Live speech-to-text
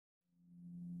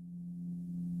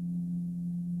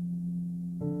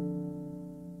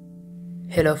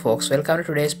Hello folks, welcome to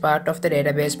today's part of the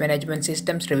Database Management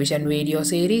Systems revision video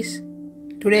series.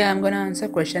 Today I'm gonna answer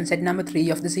question set number 3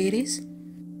 of the series.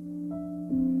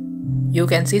 You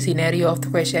can see scenario of the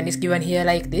question is given here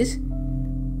like this.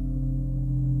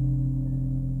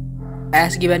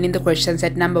 As given in the question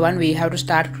set number 1, we have to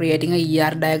start creating a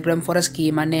ER diagram for a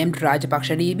schema named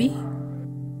RajapaksaDB.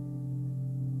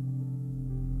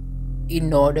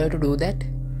 In order to do that,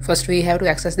 first we have to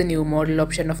access the new model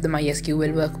option of the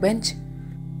MySQL Workbench.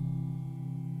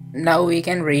 Now we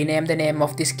can rename the name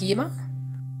of the schema.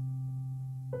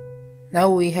 Now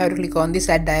we have to click on this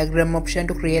add diagram option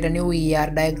to create a new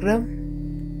ER diagram.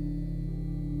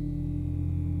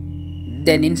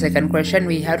 Then in second question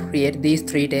we have to create these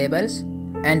 3 tables,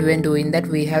 and when doing that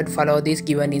we have to follow these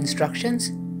given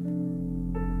instructions.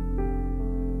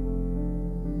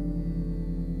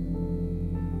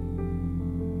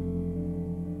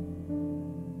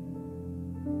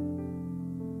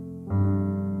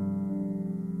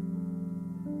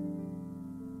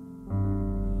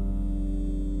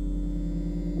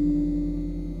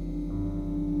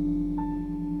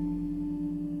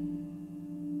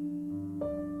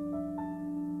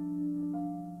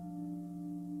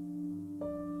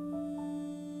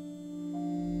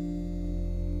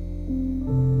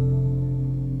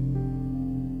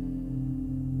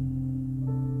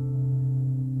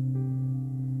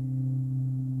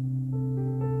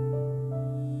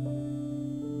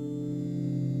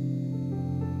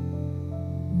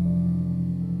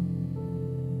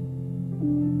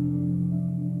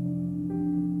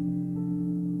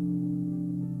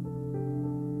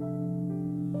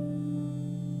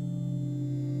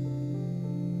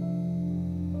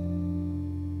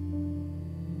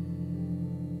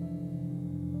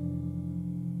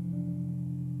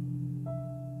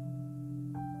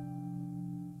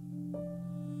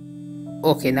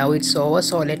 Okay, now it's over,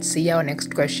 so let's see our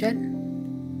next question.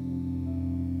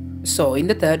 So in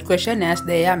the third question, as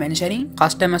they are mentioning,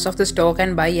 customers of the store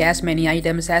can buy as many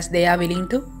items as they are willing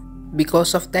to.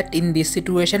 Because of that, in this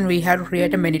situation we have to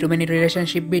create a many-to-many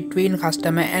relationship between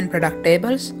customer and product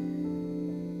tables.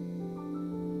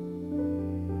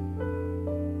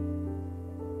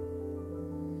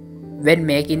 When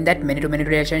making that many-to-many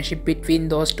relationship between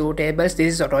those 2 tables,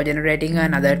 this is auto-generating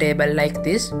another table like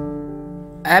this.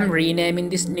 I am renaming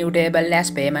this new table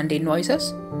as payment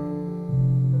invoices.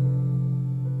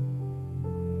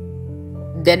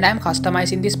 Then I am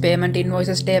customizing this payment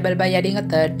invoices table by adding a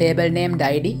third table named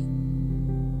ID.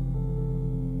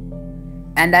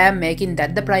 And I am making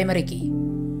that the primary key.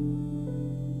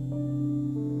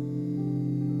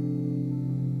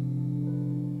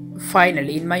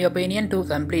 Finally, in my opinion, to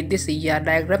complete this ER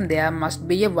diagram, there must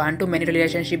be a one-to-many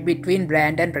relationship between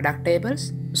brand and product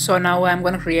tables. So now I'm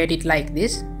gonna create it like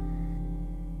this.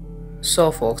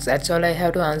 So folks, that's all I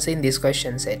have to answer in this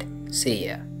question set. See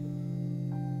ya.